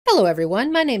Hello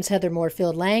everyone, my name's Heather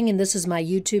Moorfield Lang and this is my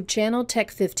YouTube channel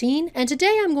Tech15, and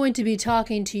today I'm going to be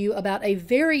talking to you about a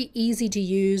very easy to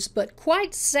use but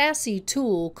quite sassy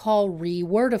tool called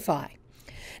Rewordify.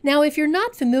 Now if you're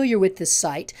not familiar with this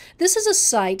site, this is a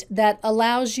site that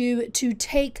allows you to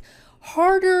take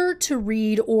harder to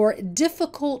read or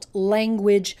difficult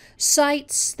language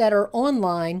sites that are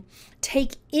online,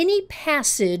 take any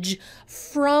passage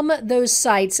from those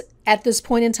sites. At this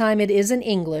point in time, it is in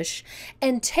English,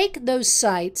 and take those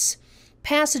sites,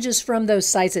 passages from those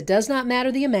sites, it does not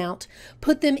matter the amount,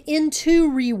 put them into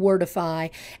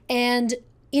Rewordify, and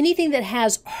anything that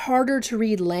has harder to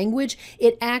read language,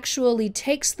 it actually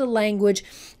takes the language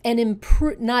and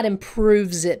not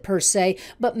improves it per se,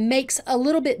 but makes a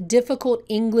little bit difficult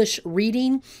English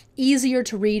reading easier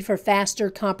to read for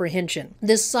faster comprehension.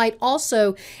 This site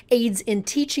also aids in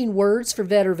teaching words for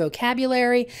better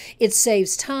vocabulary. It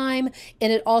saves time,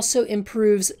 and it also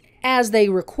improves, as they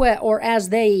request or as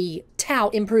they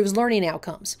tout, improves learning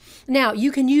outcomes. Now,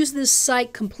 you can use this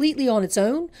site completely on its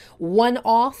own,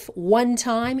 one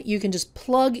time. You can just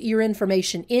plug your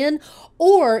information in,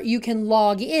 or you can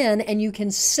log in and you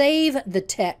can save the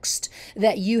text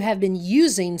that you have been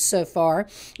using so far.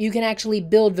 You can actually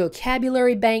build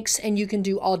vocabulary banks, and you can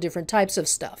do all different types of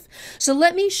stuff. So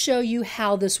let me show you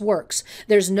how this works.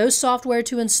 There's no software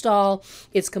to install.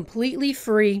 It's completely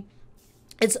free.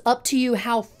 It's up to you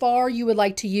how far you would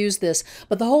like to use this,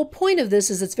 but the whole point of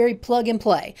this is it's very plug and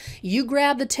play. You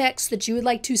grab the text that you would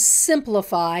like to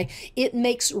simplify. It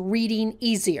makes reading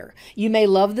easier. You may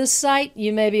love this site.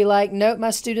 You may be like, nope, my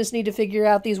students need to figure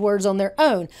out these words on their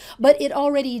own, but it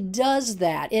already does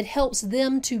that. It helps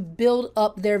them to build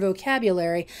up their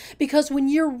vocabulary, because when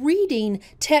you're reading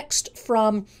text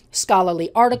from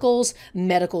scholarly articles,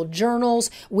 medical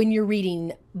journals, when you're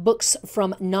reading books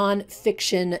from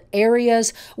nonfiction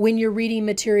areas, when you're reading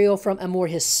material from a more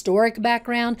historic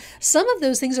background, some of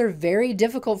those things are very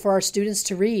difficult for our students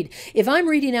to read. If I'm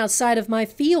reading outside of my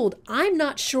field, I'm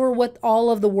not sure what all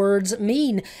of the words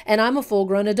mean, and I'm a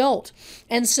full-grown adult.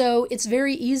 And so it's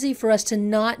very easy for us to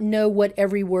not know what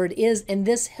every word is, and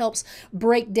this helps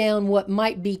break down what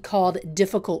might be called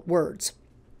difficult words.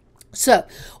 So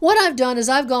what I've done is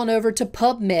I've gone over to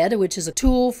PubMed, which is a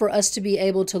tool for us to be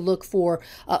able to look for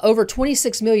over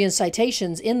 26 million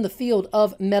citations in the field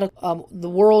of the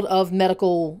world of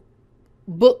medical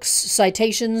books,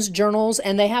 citations, journals,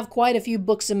 and they have quite a few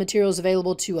books and materials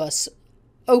available to us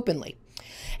openly.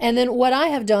 And then what I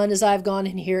have done is I've gone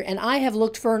in here and I have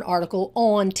looked for an article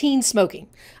on teen smoking.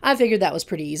 I figured that was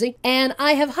pretty easy. And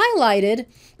I have highlighted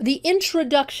the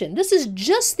introduction. This is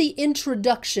just the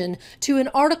introduction to an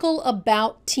article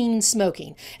about teen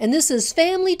smoking. And this is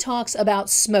Family Talks About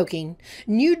Smoking,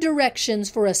 New Directions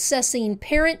for Assessing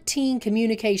Parent-Teen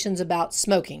Communications About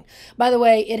Smoking. By the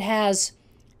way, it has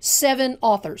 7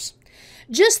 authors.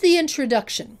 Just the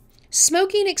introduction.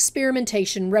 Smoking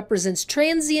experimentation represents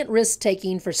transient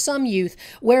risk-taking for some youth,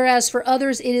 whereas for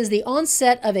others it is the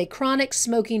onset of a chronic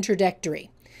smoking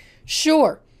trajectory.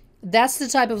 Sure, that's the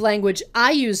type of language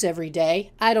I use every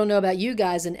day. I don't know about you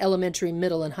guys in elementary,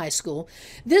 middle, and high school.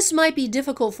 This might be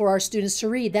difficult for our students to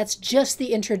read. That's just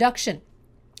the introduction.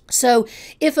 So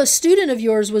if a student of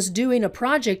yours was doing a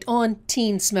project on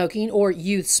teen smoking or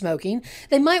youth smoking,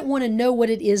 they might want to know what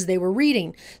it is they were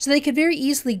reading. So they could very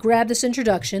easily grab this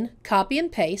introduction, copy and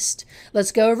paste.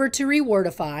 Let's go over to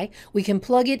Rewordify. We can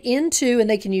plug it into, and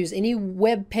they can use any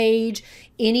web page,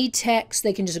 any text.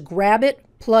 They can just grab it,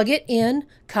 plug it in,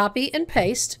 copy and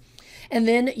paste, and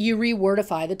then you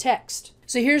Rewordify the text.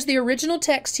 So here's the original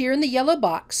text here in the yellow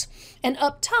box, and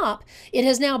up top it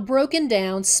has now broken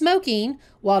down smoking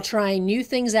while trying new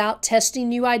things out, testing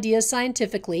new ideas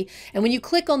scientifically. And when you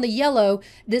click on the yellow,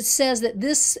 that says that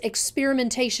this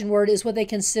experimentation word is what they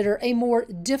consider a more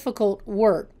difficult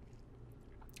word.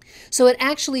 So it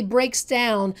actually breaks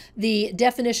down the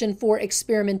definition for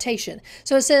experimentation.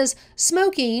 So it says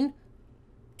smoking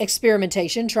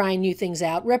experimentation, trying new things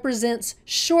out, represents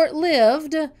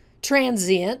short-lived,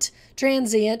 transient.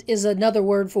 Transient is another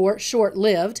word for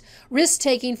short-lived.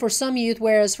 Risk-taking for some youth,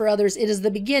 whereas for others it is the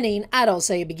beginning. I don't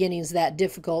say beginning's that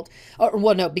difficult. Or,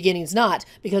 well, no, beginning's not,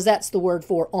 because that's the word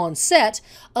for onset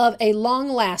of a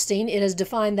long-lasting. It has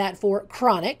defined that for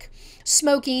chronic.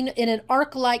 Smoking in an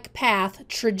arc-like path,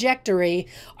 trajectory.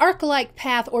 Arc-like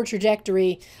path or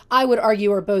trajectory, I would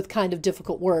argue, are both kind of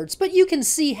difficult words, but you can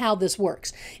see how this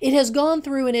works. It has gone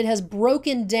through and it has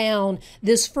broken down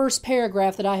this first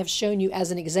paragraph that I have shown you as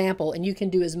an example, and you can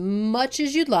do as much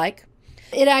as you'd like.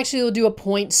 It actually will do a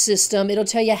point system. It'll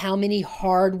tell you how many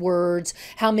hard words,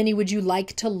 how many would you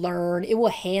like to learn. It will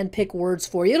handpick words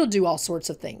for you. It'll do all sorts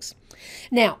of things.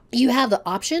 Now, you have the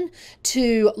option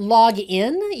to log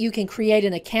in. You can create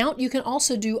an account. You can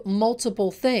also do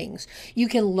multiple things. You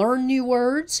can learn new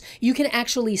words. You can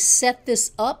actually set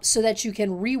this up so that you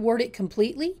can reword it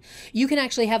completely. You can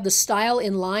actually have the style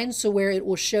in line so where it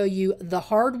will show you the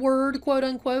hard word, quote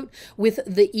unquote, with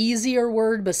the easier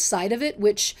word beside of it,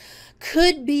 which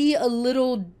could be a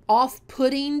little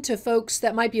off-putting to folks.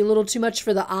 That might be a little too much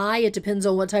for the eye. It depends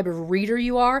on what type of reader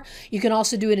you are. You can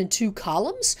also do it in 2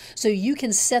 columns, so you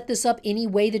can set this up any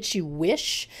way that you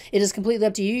wish. It is completely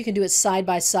up to you. You can do it side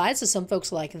by side, so some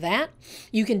folks like that.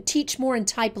 You can teach more and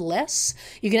type less.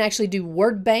 You can actually do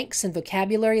word banks and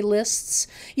vocabulary lists.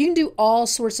 You can do all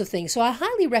sorts of things. So I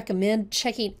highly recommend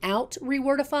checking out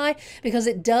Rewordify because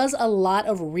it does a lot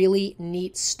of really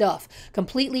neat stuff.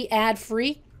 Completely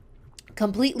ad-free.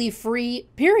 Completely free,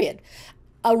 period.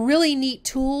 A really neat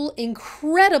tool,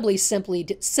 incredibly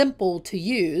simple to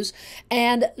use,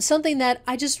 and something that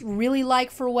I just really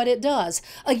like for what it does.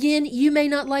 Again, you may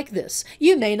not like this.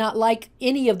 You may not like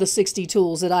any of the 60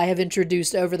 tools that I have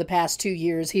introduced over the past 2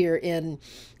 years here in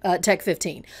Tech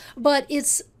 15, but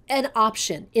it's an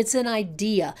option. It's an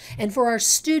idea. And for our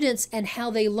students and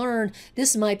how they learn,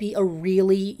 this might be a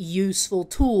really useful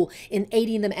tool in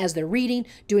aiding them as they're reading,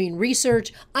 doing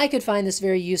research. I could find this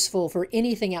very useful for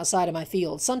anything outside of my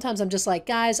field. Sometimes I'm just like,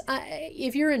 guys,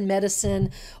 if you're in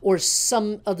medicine or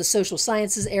some of the social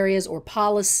sciences areas or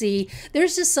policy,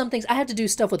 there's just some things. I have to do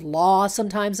stuff with law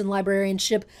sometimes in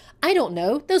librarianship. I don't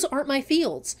know. Those aren't my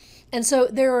fields. And so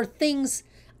there are things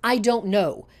I don't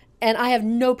know. And I have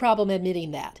no problem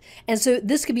admitting that. And so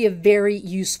this could be a very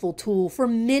useful tool for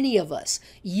many of us,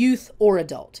 youth or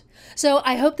adult. So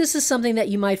I hope this is something that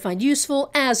you might find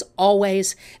useful. As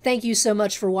always, thank you so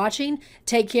much for watching.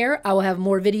 Take care. I will have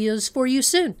more videos for you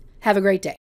soon. Have a great day.